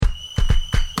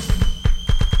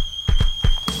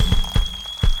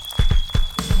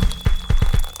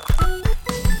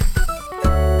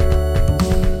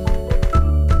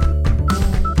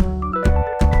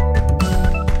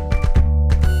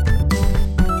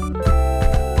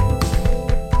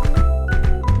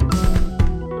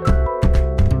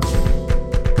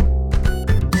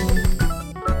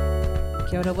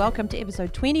welcome to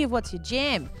episode 20 of What's Your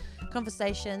Jam?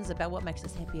 Conversations about what makes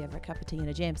us happy over a cup of tea and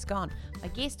a jam scone. My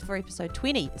guest for episode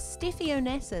 20 is Steffi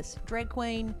Onassis, drag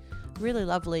queen, really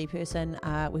lovely person.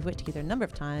 We've worked together a number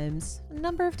of times.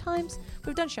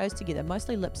 We've done shows together,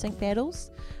 mostly lip sync battles,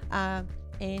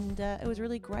 and it was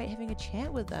really great having a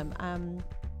chat with them.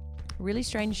 Really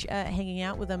strange hanging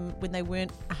out with them when they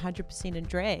weren't 100% in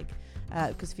drag.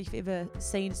 Because if you've ever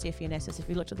seen Steffi Onassis, if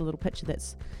you looked at the little picture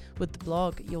that's with the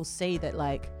blog, you'll see that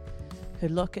like her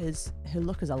look is a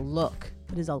look.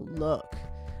 It is a look,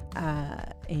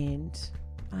 and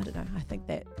I don't know. I think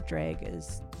that drag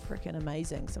is freaking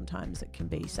amazing. Sometimes it can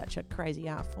be such a crazy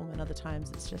art form, and other times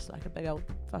it's just like a big old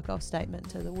fuck off statement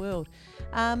to the world.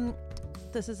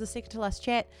 This is the second to last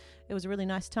chat. It was a really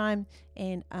nice time,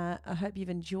 and I hope you've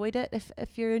enjoyed it.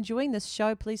 If you're enjoying this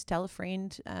show, please tell a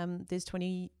friend. There's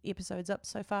 20 episodes up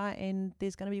so far, and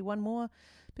there's going to be one more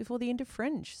before the end of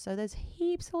Fringe. So there's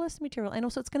heaps of listening material, and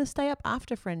also it's going to stay up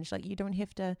after Fringe. Like you don't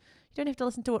have to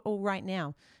listen to it all right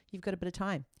now. You've got a bit of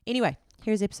time. Anyway,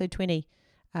 here's episode 20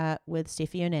 with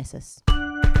Steffi Onassis.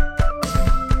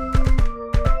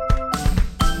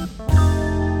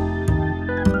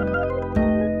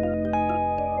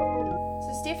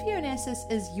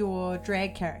 Is your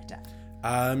drag character?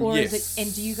 Or yes. Is it,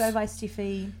 and do you go by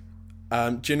Steffi?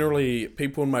 Generally,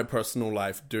 people in my personal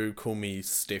life do call me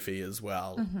Steffi as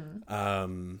well,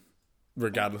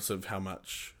 regardless of how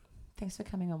much. Thanks for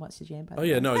coming on What's Your Jam, by the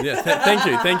way.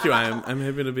 Thank you. I'm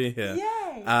happy to be here.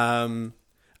 Yay!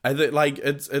 I think like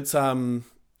it's I mean,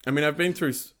 I've been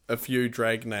through a few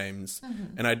drag names,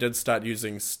 and I did start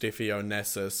using Steffi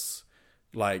Onassis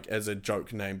like as a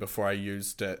joke name before I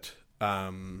used it.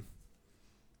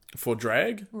 For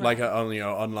drag, right. Like only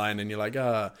online, and you're like,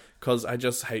 because I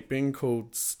just hate being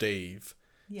called Steve.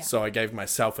 Yeah. So I gave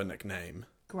myself a nickname.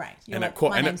 Great. You're and like,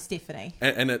 my name's Stephanie.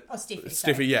 And it,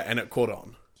 Steffi, yeah, and it caught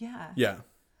on. Yeah. Yeah.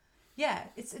 Yeah,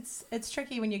 it's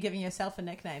tricky when you're giving yourself a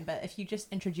nickname, but if you just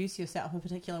introduce yourself a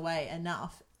particular way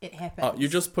enough, it happens. You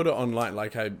just put it online.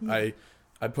 Like I made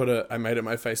it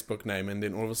my Facebook name, and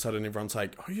then all of a sudden everyone's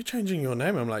like, "Oh, you're changing your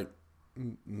name?" I'm like,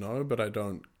 no, but I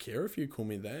don't care if you call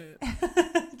me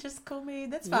that. Just call me,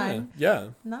 that's fine. Yeah.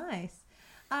 Nice.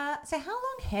 So how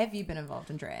long have you been involved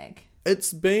in drag?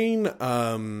 It's been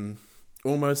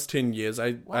almost 10 years.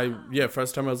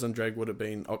 First time I was in drag would have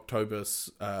been October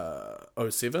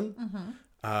 2007.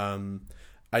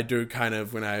 I do kind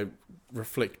of, when I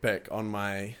reflect back on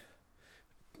my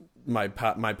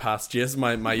past years,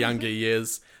 my younger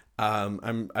years,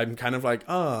 I'm kind of like,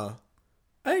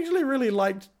 I actually really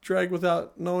liked drag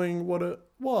without knowing what it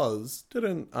was,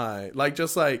 didn't I? Like, I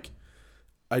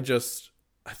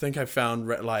think I found,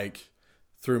 like,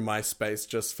 through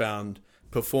MySpace, found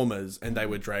performers, and they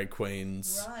were drag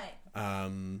queens. Right.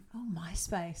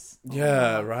 MySpace.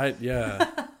 Yeah, wow. Right, yeah.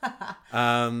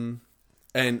 And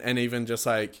even just,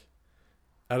 like,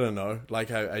 I don't know,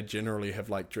 like, I generally have,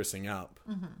 like, dressing up.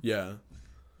 Yeah.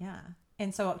 Yeah.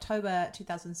 And so October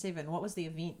 2007, what was the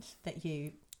event that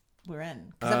you were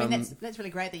in? Because I mean, that's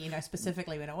really great that you know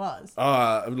specifically when it was.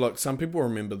 Look, some people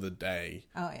remember the day.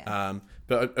 Oh yeah.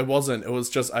 But it wasn't. It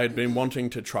was just I had been wanting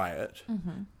to try it,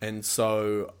 and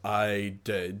so I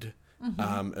did.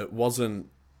 It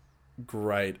wasn't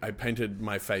great. I painted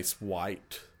my face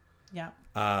white. Yeah.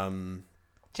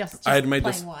 Just I had made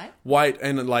plain this white,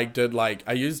 and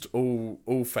I used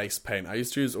all face paint. I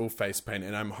used to use all face paint,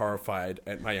 and I'm horrified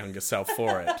at my younger self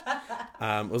for it.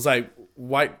 It was like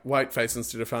white face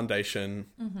instead of foundation.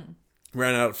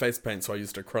 Ran out of face paint, so I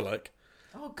used acrylic.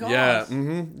 Oh god. Yeah.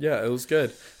 Yeah, it was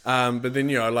good. But then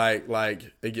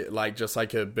like just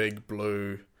like a big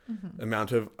blue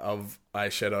amount of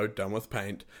eyeshadow done with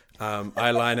paint,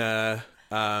 eyeliner,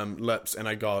 lips, and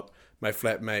I got my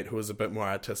flatmate, who was a bit more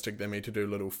artistic than me, to do a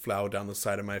little flower down the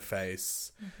side of my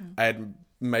face. I had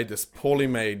made this poorly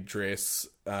made dress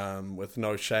with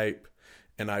no shape,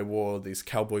 and I wore these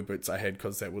cowboy boots I had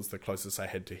because that was the closest I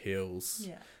had to heels.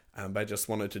 Yeah. But I just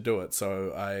wanted to do it,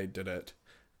 so I did it.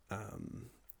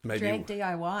 Drag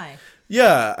DIY.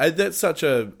 Yeah, that's such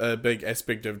a big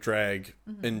aspect of drag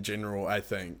in general, I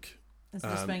think. It's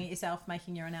just doing it yourself,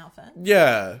 making your own outfit.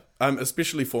 Yeah,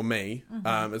 especially for me,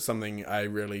 it's something I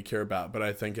really care about. But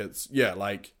I think it's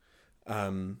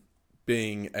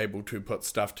being able to put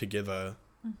stuff together,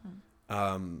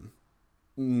 no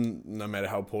matter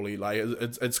how poorly. Like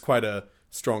it's quite a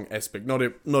strong aspect. Not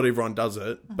everyone does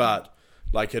it, but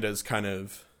like it is kind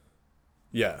of,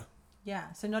 yeah.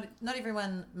 Yeah, so not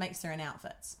everyone makes their own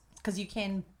outfits. Because you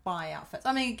can buy outfits.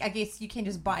 I mean, I guess you can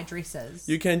just buy dresses.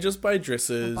 You can just buy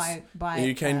dresses. Buy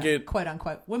you can get quote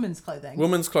unquote women's clothing.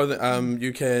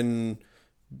 You can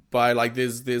by like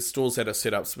there's stores that are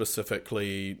set up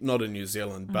specifically not in New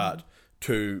Zealand but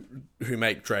who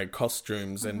make drag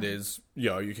costumes, and there's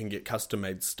you can get custom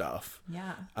made stuff.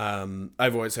 Yeah.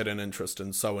 I've always had an interest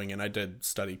in sewing, and I did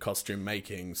study costume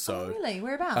making. So really,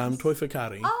 whereabouts? Toi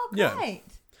Whakaari. Oh, great.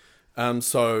 Yeah.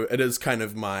 So it is kind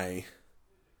of my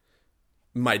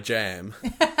jam.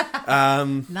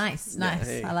 Nice.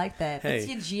 hey. I like that. Hey. It's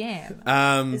your jam.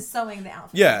 Is sewing the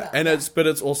outfit. Yeah, and it's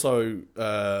also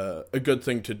a good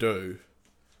thing to do,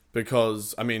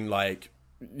 because I mean, like,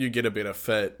 you get a better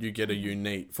fit, you get a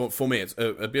unique. For me, it's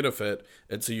a better fit.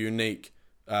 It's a unique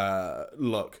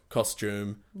look,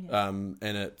 costume, and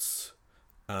it's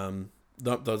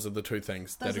those are the two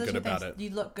things that are good about it.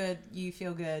 You look good, you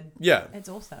feel good. Yeah, it's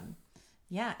awesome.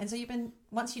 Yeah, and so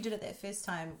once you did it that first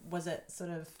time, was it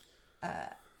sort of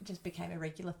just became a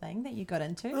regular thing that you got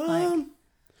into?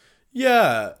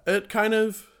 Yeah, it kind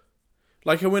of,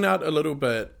 like, I went out a little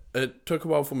bit. It took a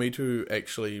while for me to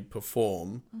actually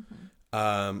perform.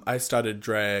 I started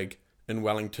drag in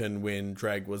Wellington when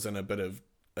drag was in a bit of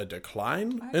a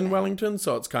decline in Wellington,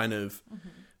 so it's kind of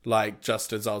like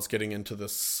just as I was getting into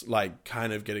this, like,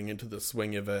 kind of getting into the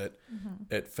swing of it,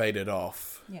 it faded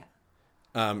off. Yeah.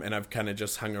 And I've kind of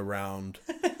just hung around,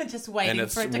 just waiting, and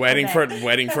it's for it to waiting come for back. it,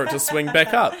 waiting for it to swing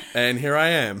back up, and here I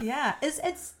am. Yeah, is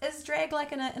drag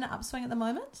like in an upswing at the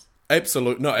moment?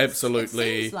 Absolutely. It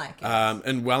seems like it.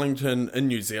 In Wellington, in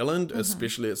New Zealand,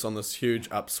 especially, it's on this huge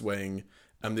upswing.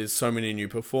 There's so many new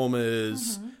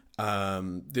performers.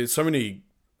 There's so many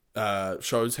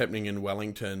shows happening in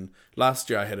Wellington. Last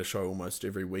year, I had a show almost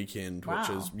every weekend, which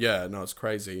is it's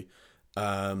crazy.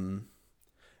 And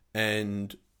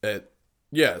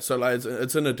so like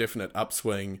it's in a definite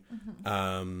upswing.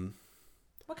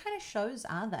 What kind of shows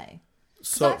are they? Because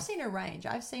So I've seen a range.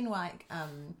 I've seen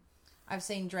I've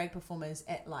seen drag performers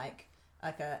at like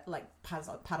part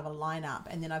of a lineup,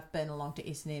 and then I've been along to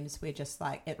S&M's where just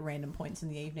like at random points in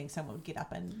the evening someone would get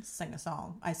up and sing a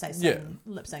song. I say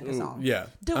lip sync a song. Yeah.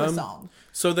 Do a song.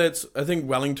 So I think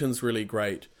Wellington's really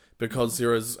great because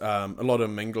there is a lot of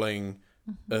mingling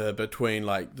between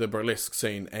like the burlesque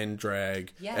scene and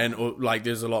drag, and like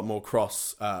there's a lot more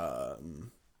cross.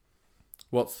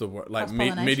 What's the word? Like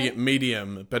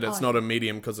medium, but it's not a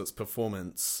medium because it's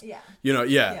performance. Yeah.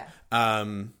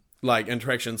 Like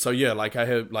interaction. So yeah, like I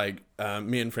have like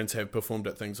me and friends have performed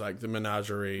at things like the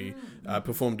Menagerie,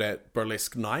 performed at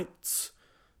burlesque nights.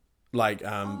 Like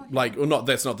not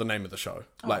that's not the name of the show.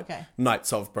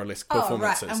 Nights of burlesque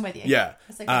performances. Right, I'm with you. Yeah.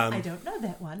 It's like, I don't know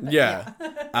that one. But yeah.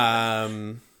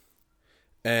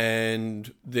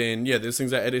 And then there's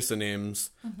things like at S&M's.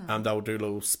 They'll do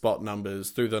little spot numbers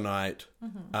through the night.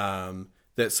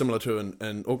 That's similar to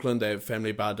in Auckland. They have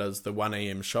Family Bar does the 1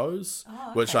 a.m. shows,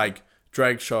 which like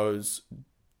drag shows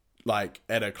like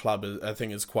at a club I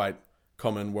think is quite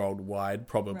common worldwide,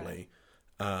 probably.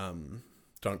 Right.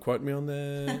 Don't quote me on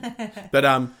that. But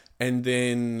and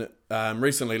then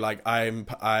recently, like I am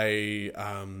part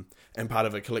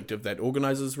of a collective that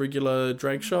organizes regular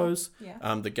drag shows.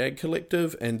 The Gag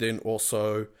Collective, and then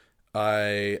also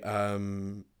I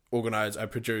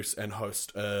produce and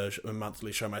host a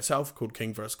monthly show myself called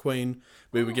King vs Queen,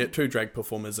 where we get two drag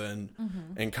performers in,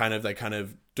 and they kind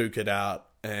of duke it out.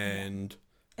 And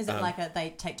is it like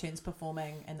they take turns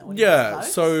performing and the audience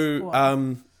votes?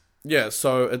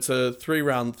 So it's a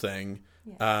 3-round thing.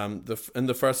 In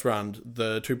the first round,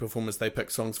 the two performers, they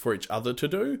pick songs for each other to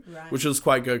do, which is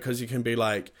quite good because you can be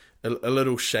like a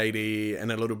little shady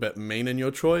and a little bit mean in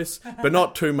your choice, but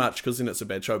not too much because then it's a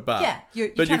bad show. But you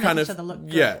try to make each other look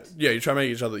good. You try to make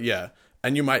each other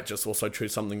and you might just also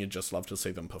choose something you just love to see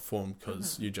them perform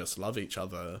because you just love each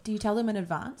other. Do you tell them in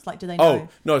advance? Like, do they know? Oh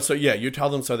no, so you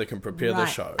tell them so they can prepare the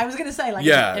show. I was going to say like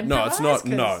no, it's not.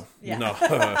 No.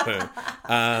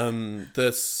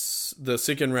 The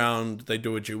second round they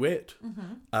do a duet,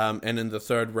 and in the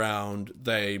third round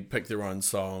they pick their own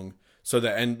song. So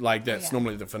that's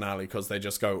normally the finale because they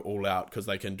just go all out because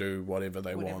they can do whatever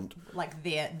they want, like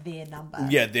their number.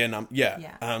 Yeah, their number.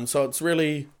 Yeah. So it's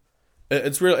really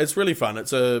fun.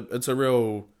 It's a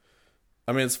real.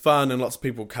 I mean, it's fun and lots of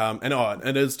people come and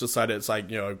it is decided. It's like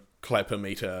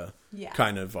clapper-meter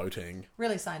kind of voting.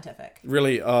 Really scientific.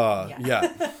 Really,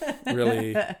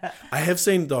 really. I have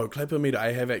seen, though, clapper-meter,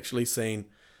 I have actually seen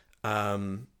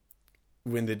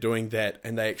when they're doing that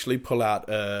and they actually pull out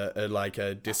a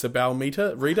decibel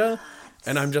meter reader,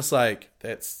 and I'm just like,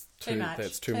 that's too much.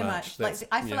 That's too much.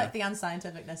 I feel like the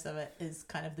unscientificness of it is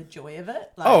kind of the joy of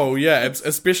it.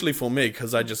 Especially for me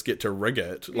because I just get to rig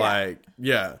it. You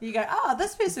go,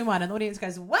 this person won, and the audience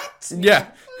goes, what? Yeah.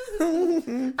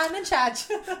 I'm in charge.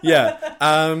 Yeah.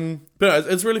 But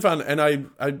it's really fun, and I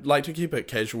like to keep it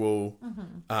casual.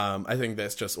 I think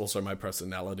that's just also my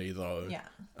personality, though. Yeah.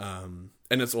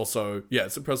 And it's also,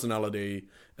 it's a personality,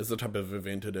 it's the type of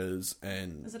event it is.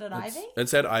 And is it at Ivy?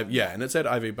 It's at Ivy, and it's at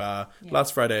Ivy Bar,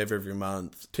 last Friday of every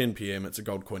month, 10 p.m. It's a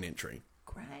gold coin entry.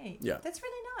 Great. Yeah. That's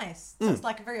really nice. So it's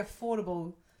like a very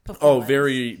affordable performance. Oh,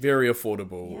 very, very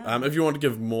affordable. Yeah. If you want to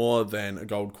give more than a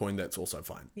gold coin, that's also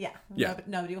fine. Yeah. Yeah.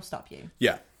 Nobody will stop you.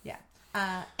 Yeah. Yeah.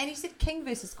 And you said king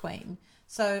versus queen.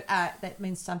 So that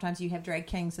means sometimes you have drag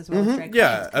kings as well as drag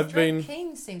queens. 'Cause drag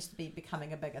kings seems to be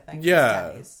becoming a bigger thing these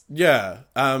days. Yeah.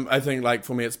 I think, like,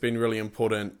 for me, it's been really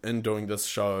important in doing this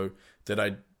show that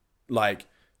I, like,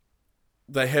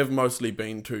 they have mostly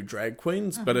been two drag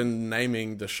queens, but in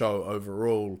naming the show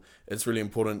overall, it's really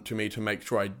important to me to make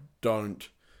sure I don't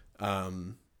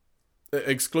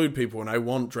exclude people, and I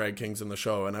want drag kings in the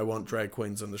show, and I want drag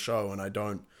queens in the show, and I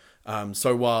don't.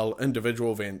 So while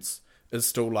individual events is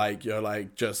still like,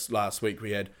 like just last week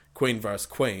we had queen versus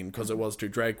queen because it was two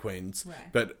drag queens,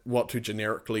 but what to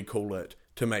generically call it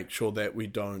to make sure that we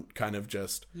don't kind of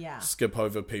just skip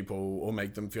over people or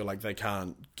make them feel like they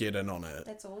can't get in on it.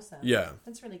 That's awesome. Yeah.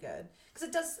 That's really good. Because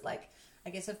it does, like, I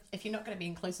guess if you're not going to be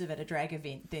inclusive at a drag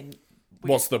event, then...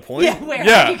 What's the point? Yeah, where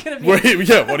are you going to be?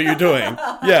 What are you doing?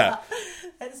 Yeah.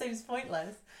 That seems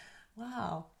pointless.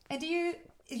 Wow. And do you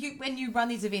when you run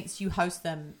these events, you host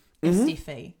them as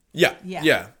Steffi? Yeah.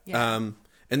 And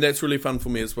that's really fun for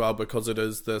me as well because it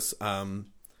is this...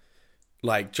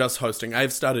 like just hosting.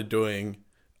 I've started doing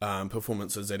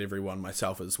performances at everyone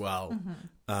myself as well.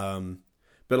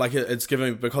 But like it's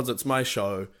given, because it's my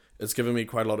show, it's given me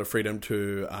quite a lot of freedom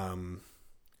to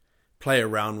play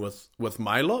around with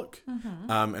my look.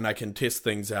 And I can test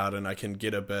things out and I can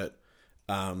get a bit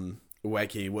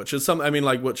wacky, which is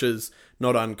which is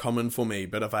not uncommon for me.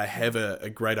 But if I have a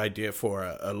great idea for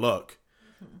a look,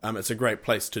 it's a great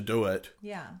place to do it.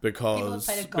 Yeah. Because people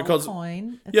have played a gold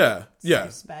coin.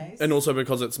 Safe space. And also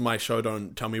because it's my show,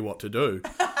 don't tell me what to do.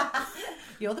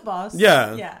 You're the boss.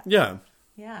 Yeah.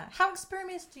 How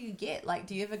experimental do you get? Like,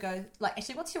 do you ever go, like,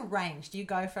 actually, what's your range? Do you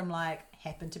go from, like,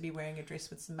 happen to be wearing a dress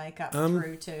with some makeup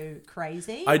through to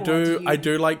crazy? I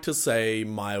do like to say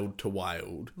mild to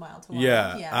wild. Mild to wild.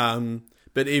 Yeah.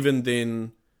 But even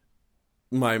then,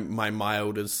 my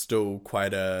mild is still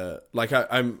quite a, like,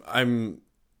 I'm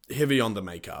heavy on the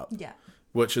makeup. Yeah.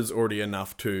 Which is already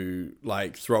enough to,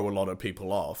 like, throw a lot of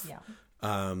people off. Yeah.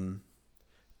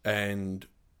 And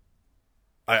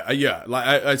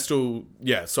I still,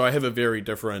 so I have a very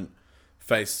different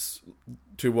face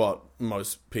to what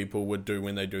most people would do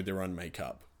when they do their own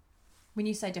makeup. When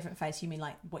you say different face, you mean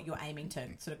like what you're aiming to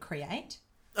sort of create?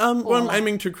 What I'm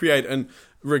aiming to create, and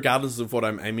regardless of what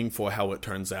I'm aiming for, how it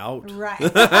turns out. Right.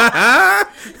 you're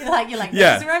like,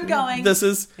 this is where I'm going. This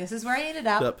is where I ended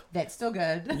up. Yep. That's still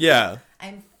good. Yeah.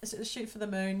 And shoot for the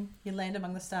moon. You land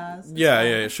among the stars.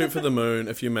 Yeah. Shoot for the moon.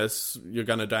 If you miss, you're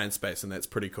going to die in space, and that's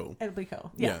pretty cool. It'll be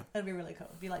cool. Yeah. It'll be really cool.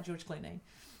 It'll be like George Clooney.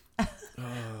 Yeah,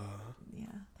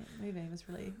 that movie was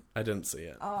really... I didn't see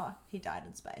it. Oh, he died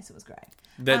in space. It was great.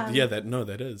 That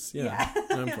is. Yeah.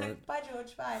 Bye,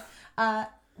 George. Bye.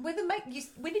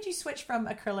 When did you switch from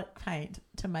acrylic paint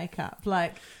to makeup?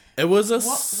 Like, it was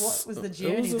what was the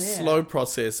journey? It was a slow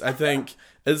process. I think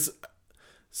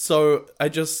I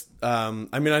just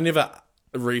I never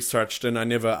researched and I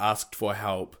never asked for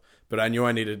help, but I knew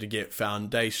I needed to get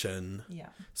foundation. Yeah.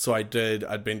 So I did.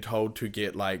 I'd been told to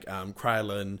get like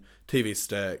Kryolan TV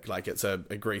stick, like it's a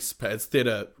grease. It's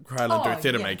theatre. Kryolan do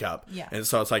theatre makeup, and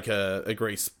so it's like a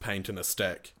grease paint and a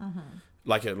stick.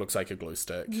 Like it looks like a glue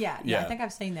stick. Yeah. I think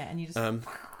I've seen that, and you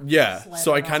just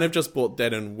So I kind of just bought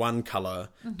that in one color.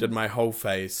 Did my whole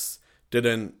face. But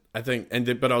I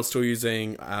was still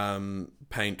using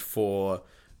paint for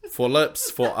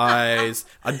lips, for eyes.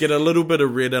 I'd get a little bit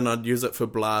of red and I'd use it for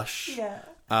blush. Yeah.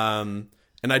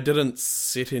 And I didn't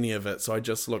set any of it, so I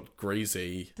just looked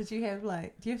greasy. Do you have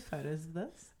photos of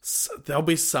this? They'll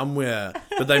be somewhere,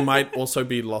 but they might also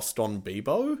be lost on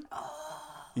Bebo.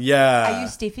 Yeah. Are you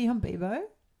Steffi on Bebo?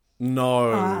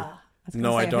 No.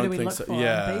 I don't think so.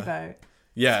 Bebo?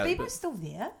 Yeah. Is Bebo still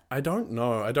there? I don't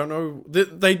know.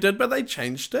 They did, but they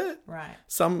changed it. Right.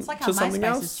 It's like how MySpace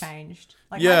else has changed.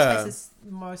 Like MySpace is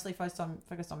mostly focused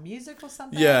on music or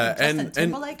something. Yeah. Justin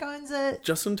Timberlake owns it.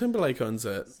 Justin Timberlake owns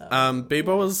it. So,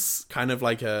 Bebo is kind of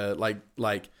like a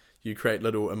like you create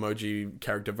little emoji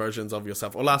character versions of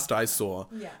yourself. Or last I saw.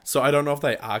 Yeah. So I don't know if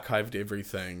they archived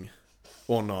everything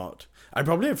or not. I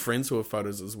probably have friends who have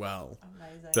photos as well.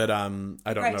 Amazing. But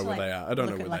I don't know where they are. I don't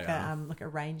know where they are. Look at a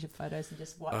range of photos and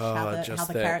just watch how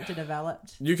the character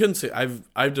developed. You can see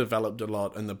I've developed a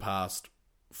lot in the past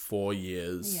 4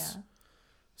 years. Yeah.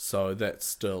 So that's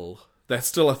still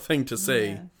a thing to see.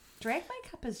 Yeah. Drag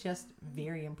makeup is just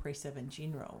very impressive in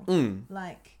general.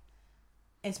 Like,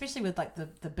 especially with like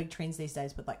the big trends these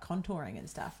days with like contouring and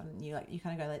stuff, and you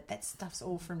kind of go like, that stuff's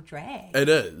all from drag. It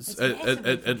is.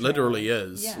 It's It literally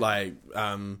is. Yeah. Like,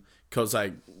 because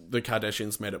like the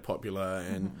Kardashians made it popular,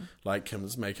 and like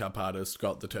Kim's makeup artist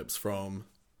got the tips from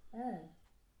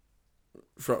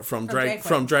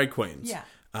drag queens. Yeah.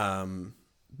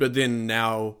 But then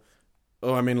now,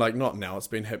 I mean, like, not now, it's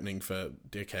been happening for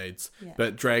decades. Yeah.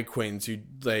 But drag queens,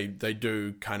 they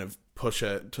do kind of push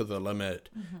it to the limit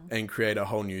and create a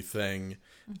whole new thing.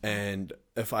 And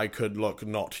if I could look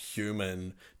not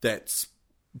human, that's,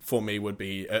 for me, would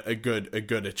be a good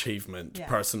achievement,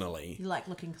 personally. You like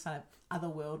looking kind of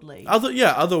otherworldly.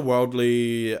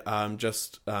 Otherworldly,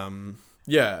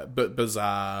 but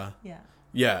bizarre. Yeah.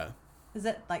 Yeah. Is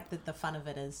it like the fun of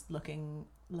it is looking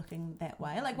that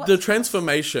way? Like what? The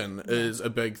transformation is a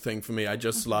big thing for me. I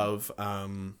just love,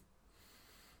 I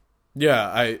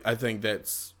think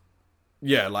that's,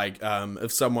 like,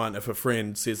 if a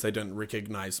friend says they didn't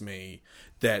recognize me,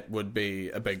 that would be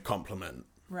a big compliment.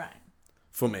 Right.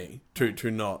 For me,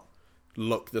 to not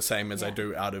look the same as I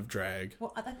do out of drag.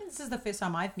 Well, I think this is the first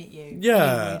time I've met you.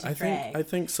 Yeah, I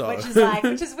think so. Which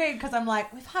is weird because I'm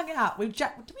like, we've hung out. Did we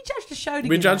judge the show together?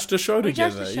 We judged a show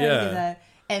together. Together.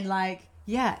 And like,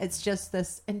 yeah, it's just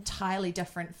this entirely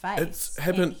different face. It's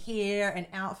happened. And hair and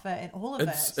outfit and all of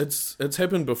it. It's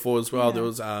happened before as well. Yeah. There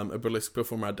was a burlesque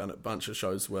performer I'd done a bunch of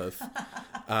shows with,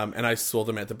 and I saw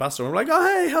them at the bus stop. I'm like, oh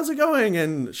hey, how's it going?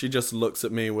 And she just looks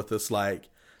at me with this like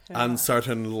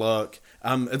uncertain look.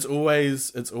 It's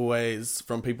always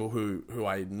from people who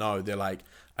I know. They're like,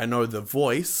 I know the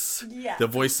voice. Yeah. The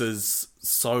voice is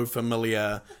so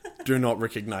familiar. Do not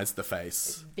recognize the face.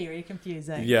 It's very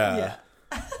confusing. Yeah.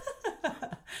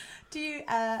 Do you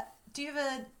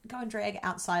ever go and drag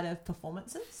outside of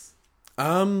performances?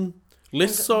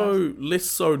 Less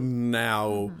so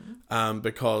now,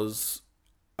 because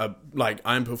like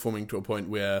I'm performing to a point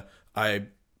where I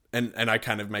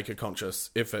kind of make a conscious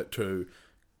effort to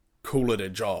call it a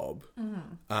job.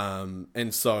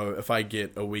 And so if I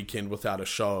get a weekend without a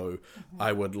show,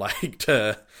 I would like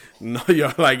to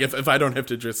know, like if I don't have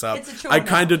to dress up, I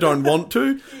kind of don't want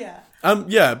to.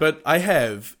 But I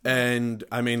have, and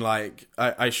I mean, like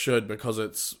I should, because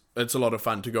it's a lot of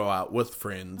fun to go out with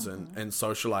friends and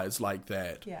socialize like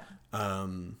that. Yeah.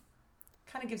 Kind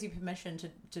of gives you permission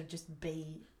to just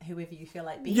be whoever you feel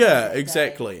like being. Yeah,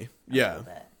 exactly. Yeah.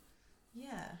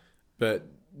 Yeah. But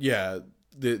yeah,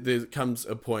 there comes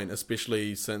a point,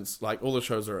 especially since like all the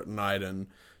shows are at night and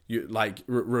you like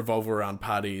revolve around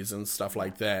parties and stuff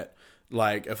like that.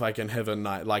 Like, if I can have a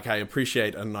night, like, I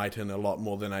appreciate a night in a lot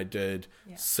more than I did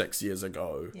 6 years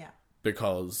ago. Yeah.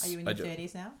 Because... Are you in your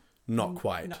 30s now? Not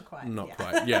quite. Not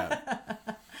quite, yeah.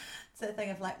 It's that thing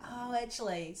of like, oh,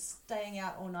 actually, staying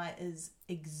out all night is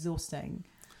exhausting.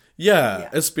 Yeah,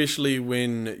 especially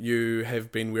when you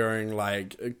have been wearing,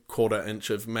 like, a 1/4 inch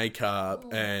of makeup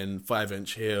and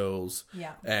 5-inch heels.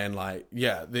 Yeah. And, like,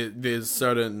 there's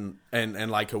certain... And,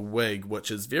 like, a wig,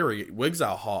 which is wigs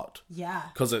are hot. Yeah.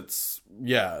 Because it's...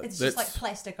 Yeah. It's just, like,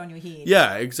 plastic on your head.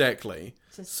 Yeah, exactly.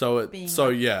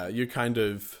 You kind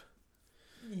of...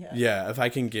 Yeah, if I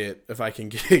can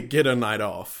get a night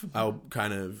off, I'll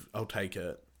take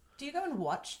it. Do you go and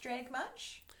watch drag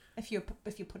much? If you're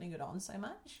putting it on so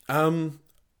much?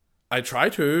 I try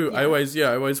to. Yeah.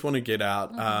 I always want to get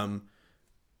out.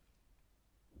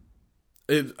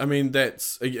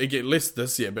 It get less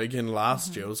this year, but again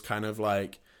last year it was kind of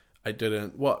like I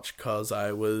didn't watch because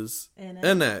I was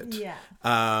in it. Yeah.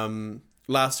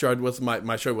 Last year with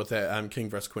my show with that King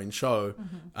vs Queen show.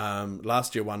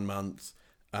 Last year 1 month,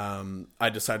 I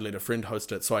decided to let a friend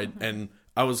host it. So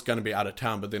I was going to be out of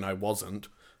town, but then I wasn't.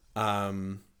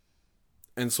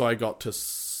 And so I got to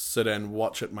sit and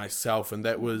watch it myself, and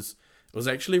it was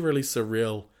actually really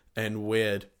surreal and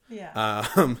weird. Yeah.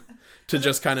 To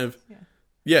just kind of,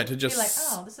 to just be like,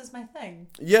 oh, this is my thing.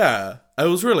 Yeah, it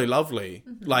was really lovely,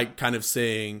 like kind of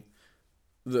seeing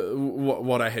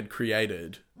what I had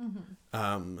created,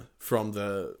 from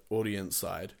the audience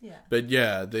side. Yeah. But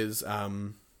yeah, there's I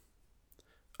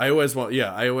always want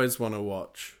to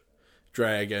watch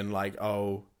drag, and like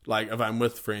if I'm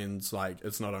with friends, like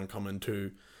it's not uncommon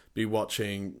to be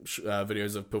watching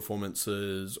videos of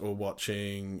performances or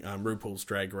watching RuPaul's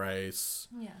Drag Race.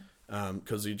 Yeah.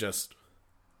 Because you're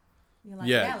like,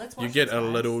 let's watch. You get a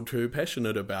little too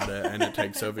passionate about it, and it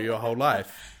takes over your whole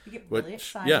life. You get really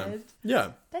excited.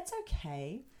 Yeah. That's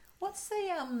okay. What's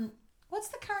What's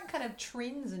the current kind of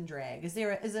trends in drag? Is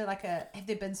there like have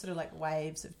there been sort of like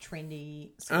waves of trendy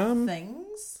sort of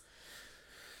things?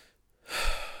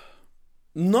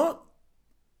 Not.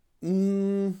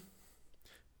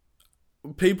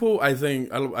 People, I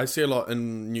think, I see a lot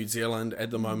in New Zealand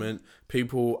at the moment.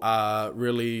 People are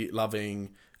really loving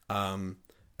a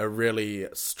really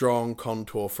strong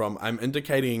contour from, I'm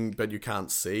indicating, but you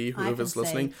can't see whoever's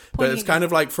listening. But it's kind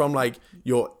of like from like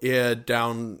your ear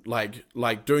down,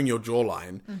 like doing your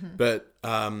jawline, but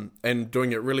and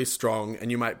doing it really strong, and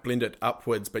you might blend it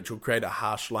upwards, but you'll create a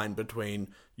harsh line between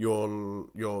your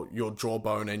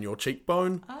jawbone and your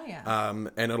cheekbone. Oh yeah.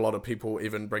 And a lot of people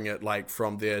even bring it like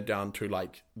from there down to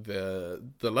like the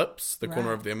lips, the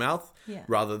corner of their mouth,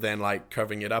 rather than like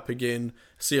curving it up again.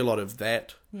 See a lot of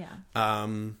that. Yeah. I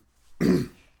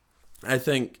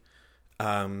think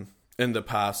in the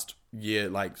past year,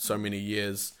 like so many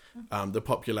years, the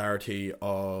popularity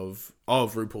of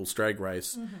RuPaul's Drag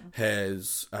Race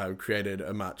has created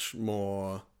a much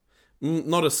more,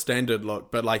 not a standard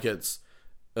look, but like it's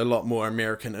a lot more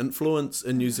American influence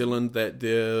in New Zealand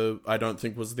that I don't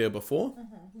think was there before.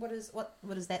 What does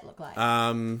that look like?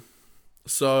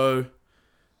 So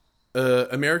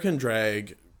American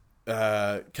drag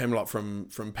came a lot from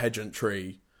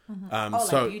pageantry.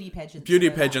 Like beauty pageants. Beauty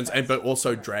pageants, but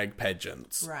also drag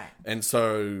pageants. Right. And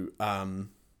so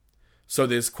so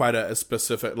there's quite a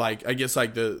specific, like, I guess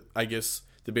the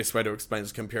best way to explain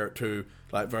is compare it to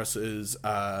like versus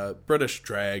British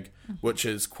drag, which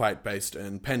is quite based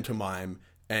in pantomime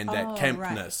and that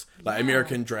campness. Right. Like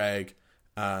American drag,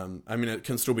 I mean, it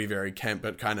can still be very camp,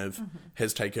 but kind of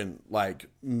has taken, like,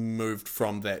 moved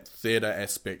from that theatre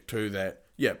aspect to that,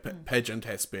 pageant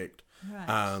aspect.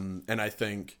 Right. And I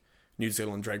think New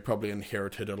Zealand drag probably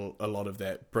inherited a lot of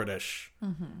that British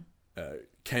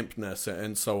campness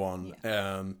and so on.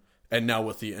 Yeah. And now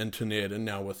with the internet, and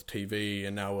now with TV,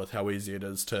 and now with how easy it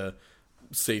is to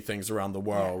see things around the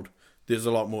world, there's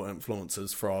a lot more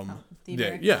influences from the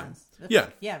American ones.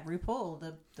 Yeah,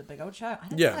 RuPaul, the big old show. I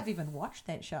don't think I've even watched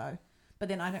that show, but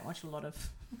then I don't watch a lot of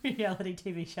reality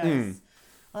TV shows.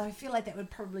 Well, I feel like that would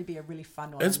probably be a really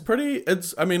fun one.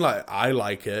 I mean, like, I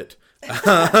like it.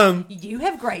 You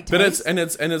have great taste. But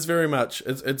it's very much,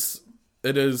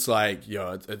 it is like,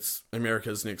 it's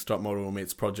America's Next Top Model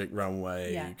meets Project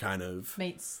Runway, kind of.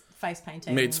 Meets face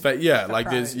painting. Like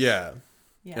pros. there's,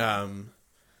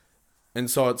 and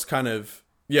so it's kind of,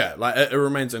 like, it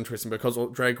remains interesting because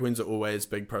drag queens are always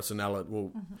big personality.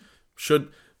 Well,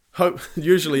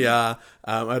 usually are.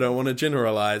 I don't want to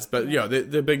generalize, but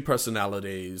they're big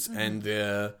personalities, and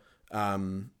they're,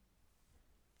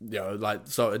 like,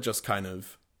 so it just kind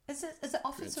of. Is it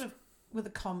often sort of with a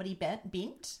comedy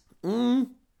bent? Or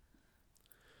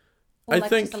like, I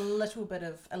think just a little bit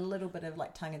of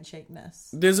like tongue in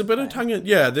cheekness. There's a bit of tongue in,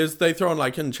 they throw in,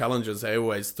 like, in challenges, they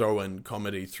always throw in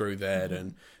comedy through that,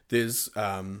 and there's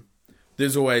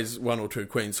always one or two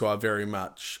queens who are very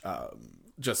much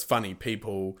just funny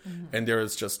people, and there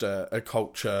is just a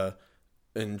culture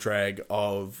in drag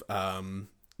of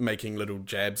making little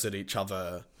jabs at each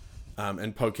other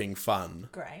and poking fun.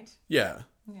 Great. Yeah.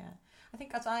 I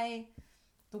think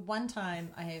the one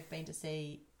time I have been to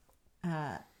see,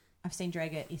 I've seen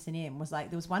drag at S&M, was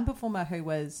like, there was one performer who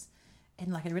was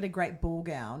in like a really great ball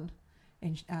gown,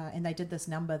 and they did this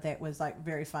number that was like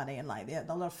very funny, and like a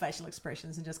lot of facial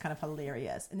expressions and just kind of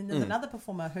hilarious. And then there's another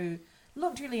performer who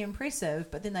looked really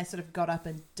impressive, but then they sort of got up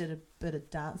and did a bit of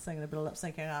dancing and a bit of lip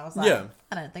syncing, and I was like,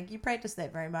 I don't think you practiced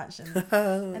that very much. And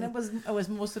and it was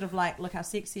more sort of like, look how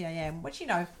sexy I am, which,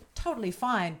 totally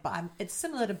fine, but it's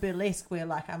similar to burlesque, where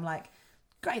like I'm like,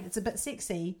 great, it's a bit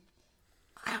sexy,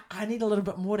 I need a little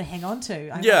bit more to hang on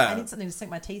to. I need something to sink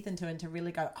my teeth into and to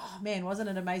really go, oh man, wasn't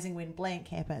it amazing when blank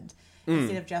happened?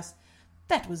 Instead of just,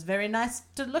 that was very nice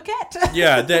to look at.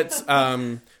 That's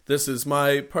this is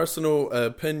my personal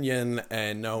opinion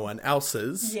and no one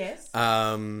else's. Yes.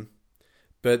 But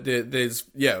there's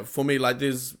for me, like,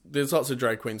 there's lots of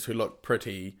drag queens who look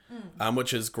pretty,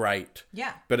 which is great.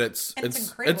 Yeah. But it's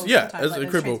incredible. It's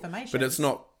incredible, but it's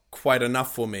not quite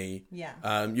enough for me.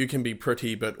 Yeah. You can be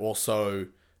pretty, but also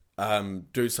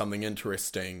do something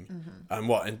interesting. And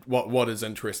what is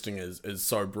interesting is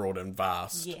so broad and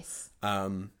vast. Yes.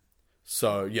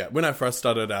 So when I first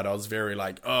started out, I was very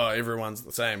like, oh, everyone's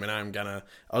the same, and I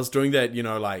was doing that,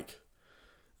 like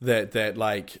that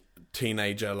like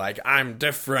teenager, like, I'm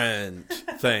different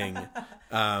thing.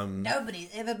 Nobody's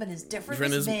ever been as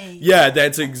different as me. Yeah,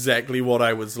 that's exactly what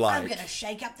I was like. I'm going to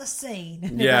shake up the scene.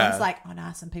 And yeah. Everyone's like, oh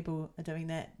no, some people are doing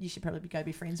that. You should probably go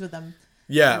be friends with them.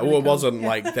 Yeah, well, it wasn't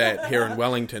like that here in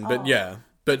Wellington, but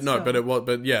But no, cool. but it was,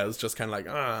 but yeah, it was just kind of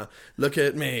like, look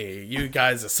at me, you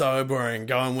guys are so boring,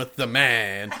 going with the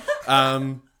man,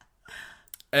 and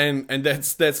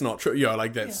that's not true,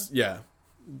 like that's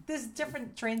There's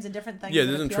different trends and different things. there's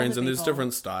different trends and there's people.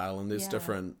 different style and there's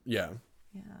different Yeah,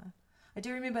 I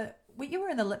do remember you were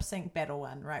in the lip sync battle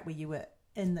one, right? Where you were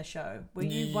in the show. Were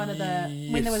you one of the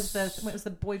when there was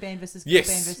the boy band versus girl band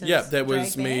versus that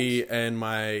was drag me band?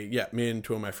 and me and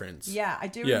two of my friends. Yeah, I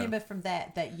do remember from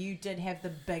that you did have the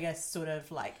biggest sort of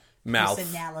like mouth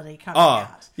personality coming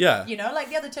out. Yeah, like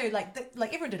the other two, like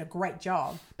everyone did a great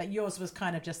job, but yours was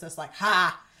kind of just this like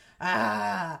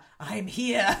I'm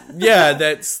here. Yeah,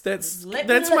 that's Let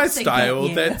my sync style.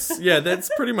 you. That's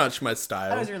pretty much my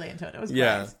style. I was really into it. It was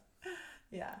Yeah. great.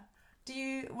 Yeah.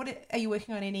 Are you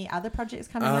working on any other projects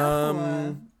coming up?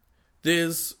 Or?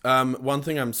 There's one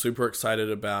thing I'm super excited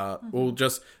about. Mm-hmm. Well,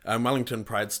 just Wellington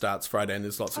Pride starts Friday, and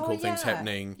there's lots of cool things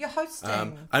happening. You're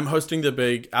hosting. I'm hosting the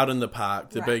big out in the park,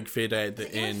 the Right. big fair day at the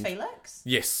Is it you and end. Felix?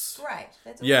 Yes. Great.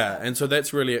 That's awesome. Yeah, and so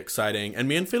that's really exciting. And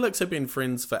me and Felix have been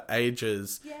friends for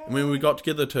ages. And when we got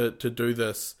together to do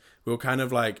this, we were kind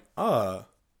of like,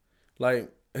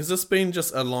 has this been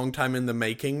just a long time in the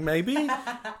making, maybe?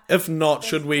 If not,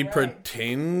 should we great.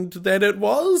 pretend that it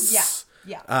was?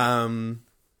 Yeah.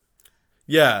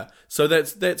 Yeah, so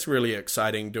that's really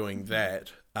exciting doing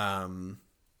that. Because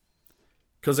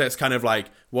that's kind of like,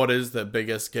 what is the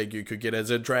biggest gig you could get as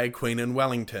a drag queen in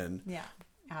Wellington? Yeah.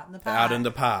 Out in the park. Out in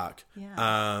the park.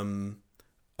 Yeah.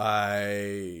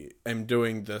 I am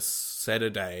doing this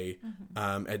Saturday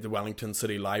at the Wellington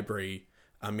City Library.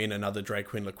 Me and another drag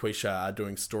queen, LaQuisha, are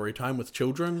doing story time with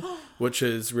children, which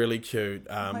is really cute.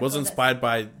 Was God, inspired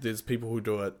by, there's people who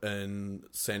do it in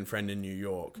San Fran in New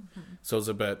York. So it was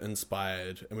a bit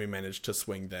inspired, and we managed to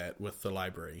swing that with the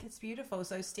library. It's beautiful.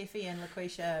 So Steffi and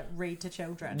LaQuisha read to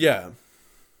children. Yeah.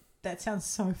 That sounds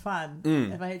so fun.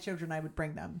 If I had children, I would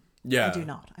bring them. Yeah. I do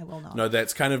not. I will not. No,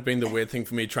 that's kind of been the weird thing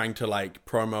for me trying to like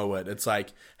promo it. It's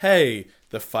like, hey,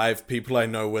 the 5 people I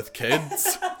know with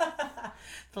kids.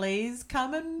 Please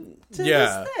come and to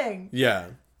Yeah. this thing. Yeah.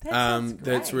 That sounds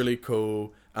That's great. really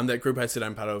cool. That group I said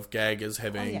I'm part of, GAG, is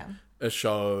having yeah. a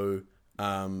show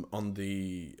on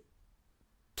the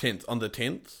 10th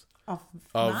Of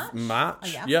of March. Oh,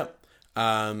 yeah. Yep.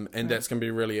 And that's going to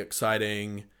be really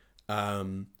exciting.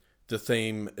 The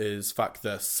theme is fuck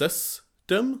the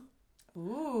system.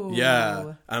 Ooh.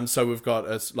 Yeah. So we've got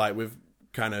we've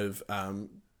kind of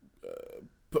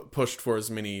pushed for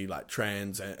as many like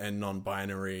trans and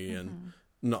non-binary and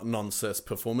non-cis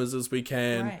performers as we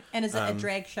can. Right. And is it a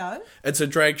drag show? It's a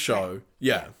drag show. Right.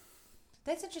 Yeah.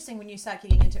 That's interesting when you start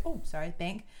getting into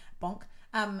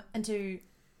into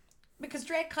because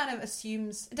drag kind of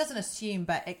assumes, it doesn't assume,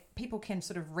 but people can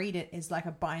sort of read it as like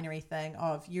a binary thing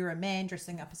of you're a man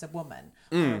dressing up as a woman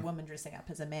or a woman dressing up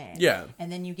as a man. Yeah.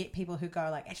 And then you get people who go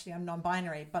like, actually I'm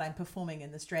non-binary, but I'm performing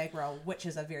in this drag role, which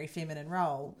is a very feminine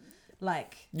role.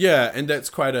 Like, Yeah, and that's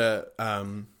quite a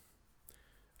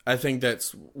I think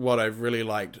that's what I've really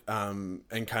liked and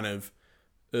kind of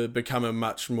become a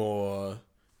much more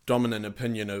dominant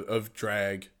opinion of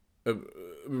drag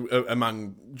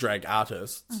among drag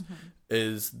artists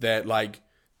is that like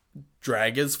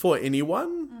drag is for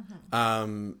anyone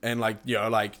and like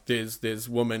like there's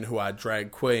women who are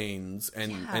drag queens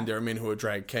and there are men who are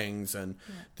drag kings and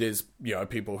there's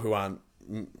people who aren't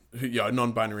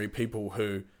non-binary people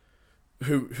who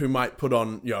might put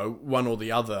on one or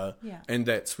the other and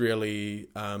that's really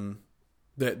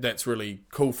that's really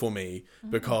cool for me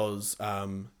because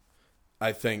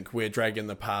I think where drag in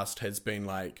the past has been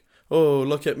like, oh,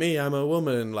 look at me, I'm a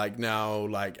woman, like now,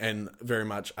 like, and very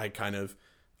much I kind of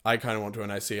want to,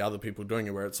 and I see other people doing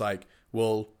it where it's like,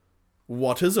 well,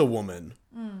 what is a woman?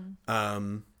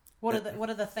 what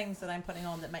are the things that I'm putting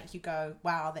on that make you go,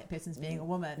 wow, that person's being a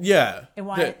woman? Yeah. And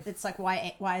it's like,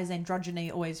 why is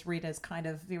androgyny always read as kind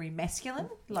of very masculine?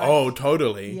 Like, Oh,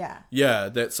 totally. Yeah. Yeah,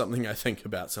 that's something I think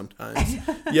about sometimes.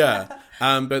 Yeah.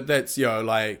 But that's,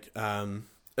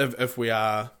 if we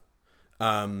are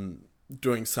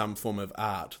doing some form of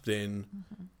art, then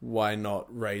why not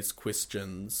raise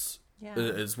questions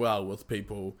as well with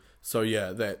people? So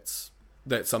yeah, that's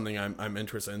something I'm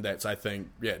interested in. That's, I think,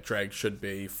 drag should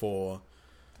be for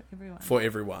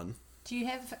everyone. Do you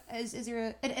have, is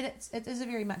there it is a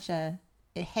very much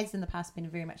it has in the past been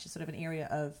very much a sort of an area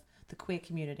of the queer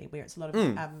community where it's a lot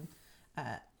of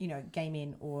gay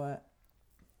men or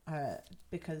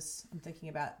because I'm thinking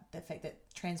about the fact that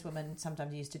trans women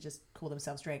sometimes used to just call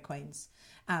themselves drag queens.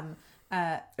 And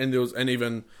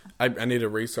even I need to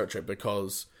research it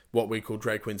because what we call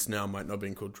drag queens now might not have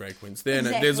been called drag queens then.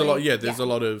 Exactly. There's a lot. There's a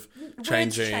lot of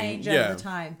changing. Words change over the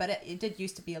time, but it did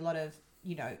used to be a lot of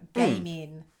gay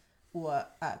men or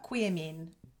queer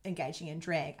men engaging in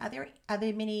drag. Are there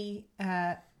many?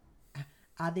 Are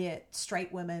there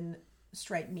straight women,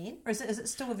 straight men, or is it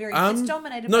still a very? It's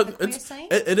dominated by the queer scene.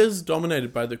 It is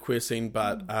dominated by the queer scene,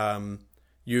 but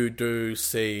you do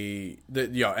see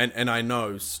that, and I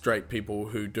know straight people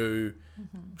who do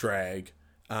drag,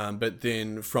 but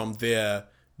then from there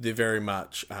they're very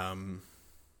much. I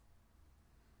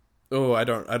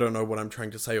don't know what I'm trying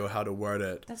to say or how to word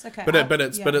it. That's okay. But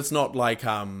it's not like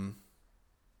I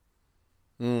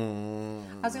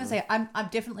was going to say, I'm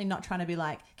definitely not trying to be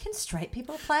like, can straight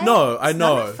people play? No, I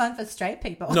know. It's not fun for straight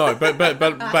people. No, but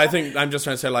I think I'm just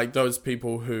trying to say, like, those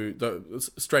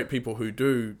straight people who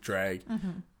do drag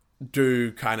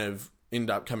do kind of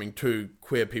end up coming to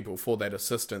queer people for that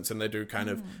assistance, and they do kind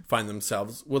of find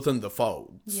themselves within the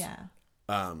folds. Yeah.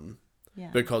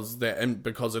 Because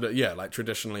like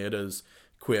traditionally it is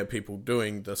queer people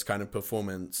doing this kind of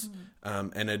performance,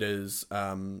 and it is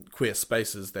queer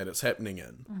spaces that it's happening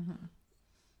in.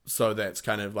 So that's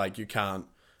kind of like, you can't,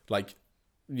 like,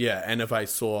 and if I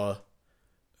saw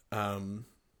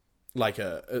like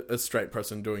a straight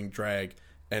person doing drag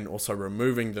and also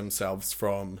removing themselves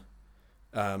from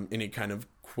any kind of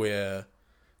queer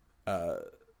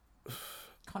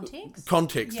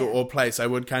context or place, I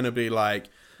would kind of be like,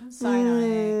 so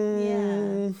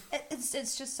annoying. Yeah,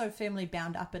 it's just so firmly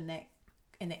bound up in that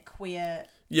queer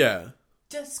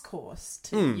discourse,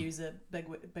 to use a big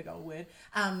old word.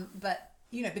 But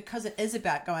because it is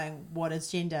about going, what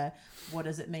is gender? What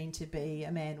does it mean to be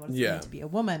a man? What does it mean to be a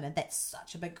woman? And that's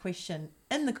such a big question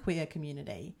in the queer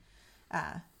community,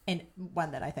 and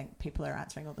one that I think people are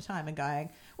answering all the time and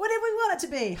going, whatever we want it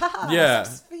to be. Haha,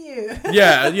 that's for you.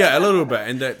 a little bit,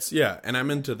 and that's and I'm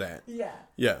into that. Yeah,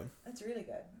 that's really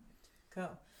good. Cool.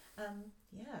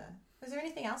 Is there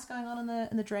anything else going on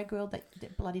in the drag world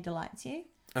that bloody delights you?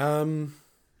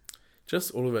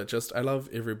 Just all of it. Just, I love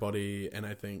everybody, and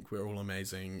I think we're all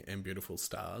amazing and beautiful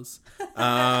stars.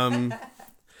 I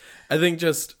think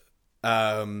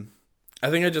I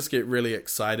just get really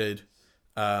excited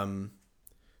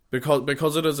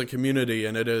because it is a community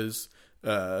and it is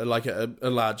like a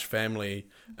large family,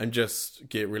 and just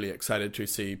get really excited to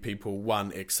see people,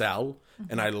 one, excel,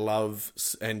 and I love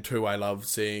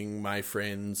seeing my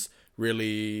friends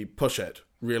really push it,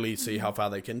 really see how far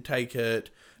they can take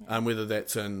it, whether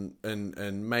that's in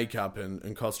makeup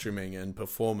and costuming and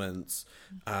performance.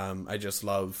 I just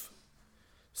love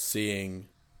seeing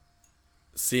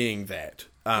that.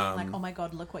 Like, oh my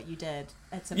God, look what you did.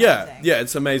 It's amazing. Yeah,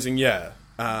 it's amazing,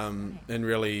 and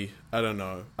really, I don't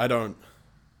know. I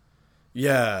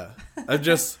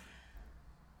just...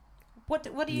 What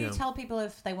do you tell people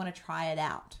if they want to try it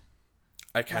out?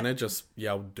 I kind of just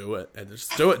yell, do it. And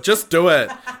just do it.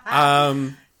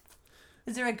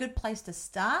 Is there a good place to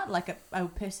start? Like a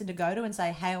person to go to and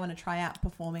say, hey, I want to try out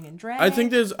performing in drag? I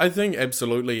think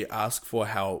absolutely ask for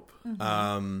help.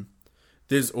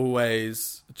 There's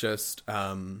always just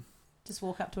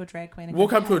walk up to a drag queen.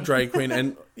 To a drag queen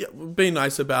and be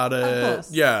nice about it. Of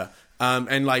course. Yeah.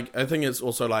 And like, I think it's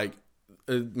also like,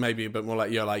 maybe a bit more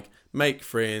like, like, make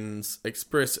friends,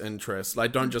 express interest.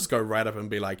 Like, don't just go right up and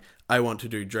be like, I want to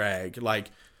do drag.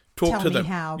 Like, talk to them.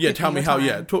 Tell me how.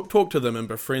 Yeah, talk to them and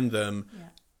befriend them. Yeah.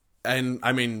 And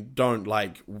I mean, don't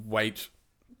like wait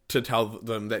to tell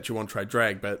them that you want to try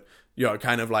drag, but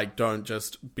kind of like, don't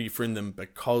just befriend them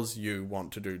because you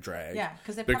want to do drag. Yeah,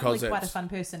 because they're probably quite a fun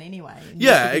person anyway.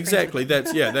 Yeah, exactly.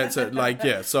 That's it. Like,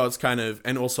 so it's kind of,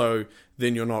 and also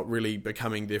then you're not really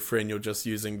becoming their friend. You're just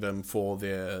using them for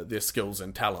their skills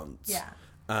and talents. Yeah.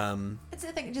 It's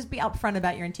the thing, just be upfront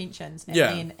about your intentions, and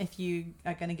then if you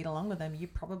are going to get along with them, you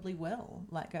probably will.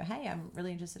 Like, go, hey, I'm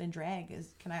really interested in drag.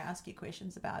 Can I ask you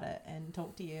questions about it and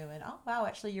talk to you? And, oh wow,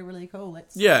 actually you're really cool.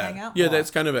 Let's hang out. Yeah,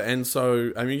 that's kind of it. And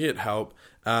so, I mean, you get help.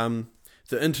 The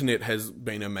internet has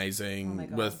been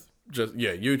amazing with just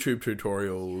YouTube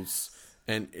tutorials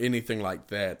and anything like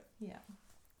that. Yeah.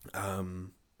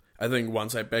 I think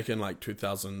back in like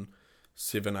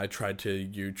 2007, I tried to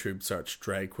YouTube search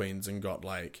drag queens and got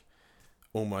like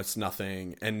almost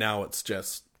nothing, and now it's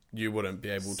just, you wouldn't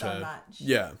be able so to much.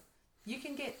 Yeah, you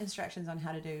can get instructions on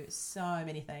how to do so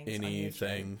many things.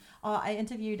 Anything. I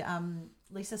interviewed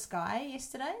Lisa Sky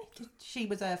yesterday. She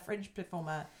was a fringe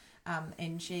performer,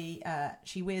 and she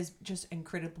wears just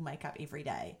incredible makeup every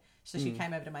day. So she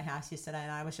came over to my house yesterday,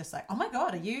 and I was just like, oh my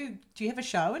God, do you have a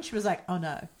show? And she was like, oh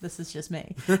no, this is just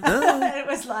me. And it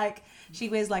was like, she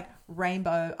wears like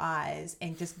rainbow eyes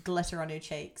and just glitter on her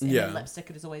cheeks. And her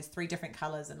lipstick is always 3 different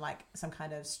colors and like some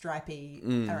kind of stripy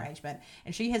arrangement.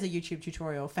 And she has a YouTube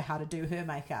tutorial for how to do her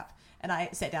makeup. And I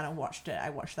sat down and watched it. I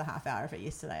watched the half hour of it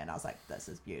yesterday, and I was like, "This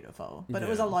is beautiful." But Yeah. it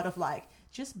was a lot of like,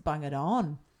 just bung it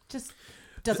on. Just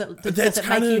does it That's make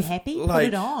kind you of happy? like,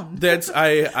 Put it on. That's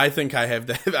I think I have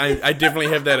that. I definitely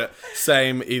have that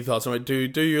same ethos. I'm like,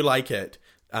 do you like it?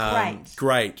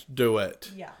 Great, do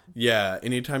it. Yeah. Yeah.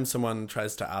 Anytime someone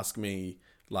tries to ask me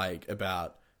like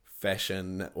about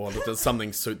fashion or does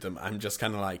something suit them, I'm just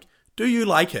kind of like, do you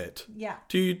like it? Yeah.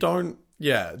 Don't.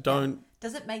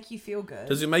 Does it make you feel good?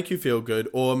 Does it make you feel good?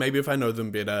 Or maybe if I know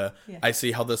them better, Yeah. I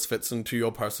see how this fits into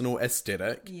your personal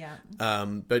aesthetic. Yeah.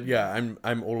 But yeah,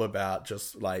 I'm all about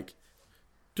just like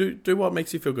do what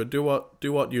makes you feel good. Do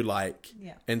what you like.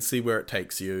 Yeah. And see where it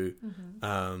takes you.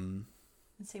 And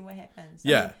see what happens.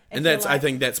 Yeah. I mean, And that's I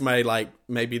think that's my like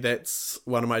maybe that's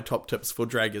one of my top tips for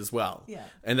drag as well. Yeah.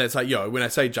 And that's like, when I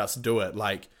say just do it,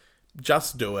 like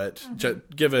just do it. Just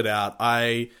give it out.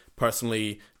 I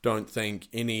personally don't think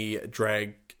any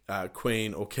drag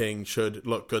queen or king should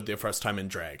look good their first time in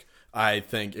drag. I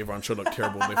think everyone should look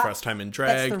terrible their first time in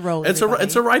drag. That's the rule, it's everybody.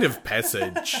 it's a rite of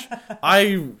passage.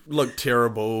 I look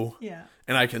terrible. Yeah.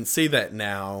 And I can see that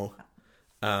now.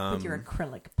 With your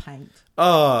acrylic paint.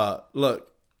 Oh, look.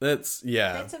 That's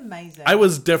amazing. I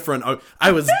was different.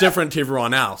 I was different to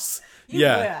everyone else. You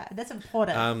were. That's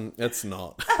important. It's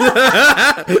not.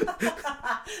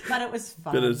 But it was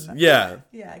fun. It is. Yeah.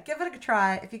 Yeah, give it a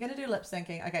try. If you're going to do lip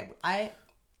syncing, okay, I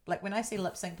like when I see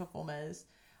lip sync performers,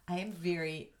 I am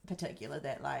very particular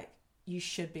that like you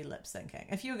should be lip syncing.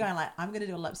 If you're going like, I'm going to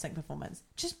do a lip sync performance,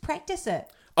 just practice it.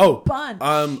 Oh, bunch.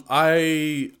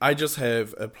 I just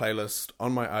have a playlist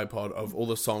on my iPod of all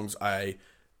the songs I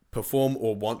perform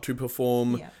or want to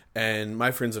perform. Yeah. And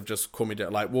my friends have just called me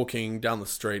down, like walking down the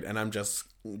street, and I'm just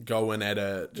going at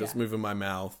it, just moving my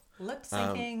mouth. Lip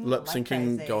syncing. Lip like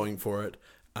syncing, crazy. going for it.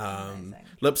 Amazing.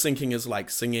 Lip syncing is like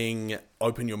singing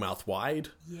open your mouth wide.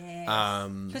 Yeah.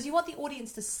 Because you want the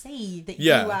audience to see that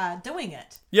Yeah. you are doing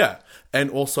it. Yeah. And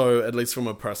also, at least from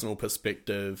a personal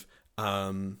perspective,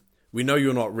 we know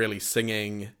you're not really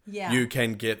singing. Yeah. You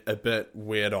can get a bit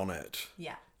weird on it.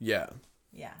 Yeah. Yeah.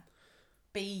 Yeah.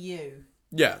 Be you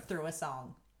Yeah. through a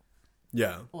song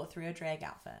Yeah. or through a drag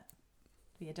outfit.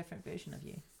 Be a different version of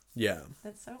you. Yeah.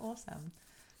 That's so awesome.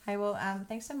 Hey, well,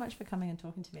 thanks so much for coming and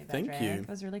talking to me about Thank drag. you. It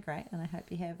was really great, and I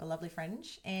hope you have a lovely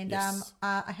fringe. And Yes.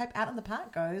 I hope Out in the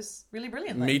Park goes really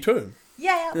brilliantly. Me too. Yay,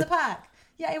 Out in the Park.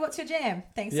 Yay, what's your jam?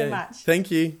 Thanks so Yeah. much. Thank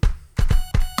you.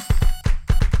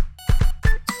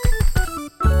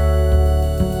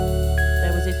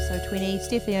 That was episode 20.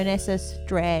 Steffi Onassis,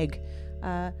 drag.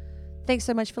 Thanks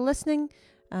so much for listening.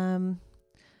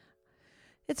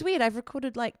 It's weird. I've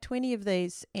recorded like 20 of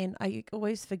these, and I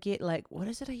always forget like what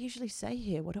is it I usually say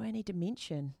here? What do I need to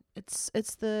mention? It's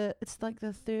like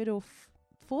the third or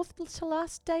fourth to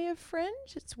last day of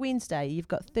Fringe. It's Wednesday. You've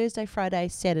got Thursday, Friday,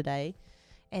 Saturday,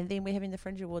 and then we're having the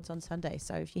Fringe Awards on Sunday.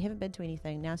 So if you haven't been to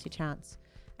anything, now's your chance.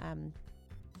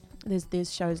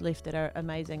 There's shows left that are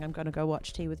amazing. I'm going to go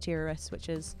watch Tea with Terrorists, which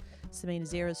is Samina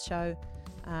Zera's show.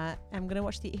 I'm going to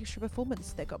watch the extra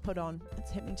performance that got put on. It's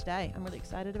happening today. I'm really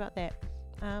excited about that.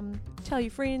 Tell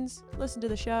your friends, listen to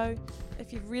the show.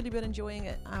 If you've really been enjoying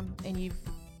it and you've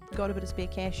got a bit of spare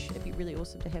cash, it'd be really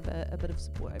awesome to have a bit of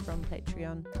support over on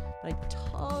Patreon. But I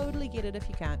totally get it if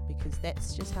you can't, because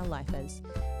that's just how life is.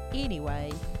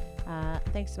 Anyway,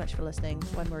 thanks so much for listening.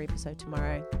 One more episode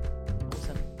tomorrow.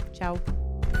 Awesome. Ciao.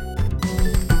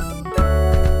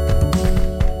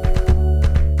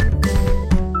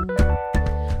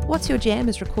 What's Your Jam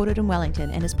is recorded in Wellington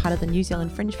and is part of the New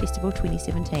Zealand Fringe Festival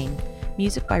 2017.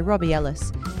 Music by Robbie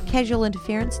Ellis. Casual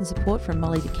interference and support from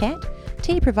Molly the Cat.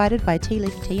 Tea provided by Tea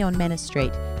Leaf Tea on Manor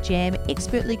Street. Jam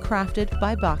expertly crafted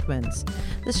by Bachmans.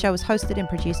 This show is hosted and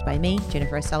produced by me,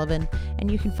 Jennifer O'Sullivan, and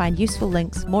you can find useful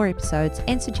links, more episodes,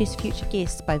 and suggest future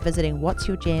guests by visiting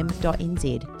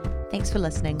whatsyourjam.nz. Thanks for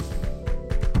listening.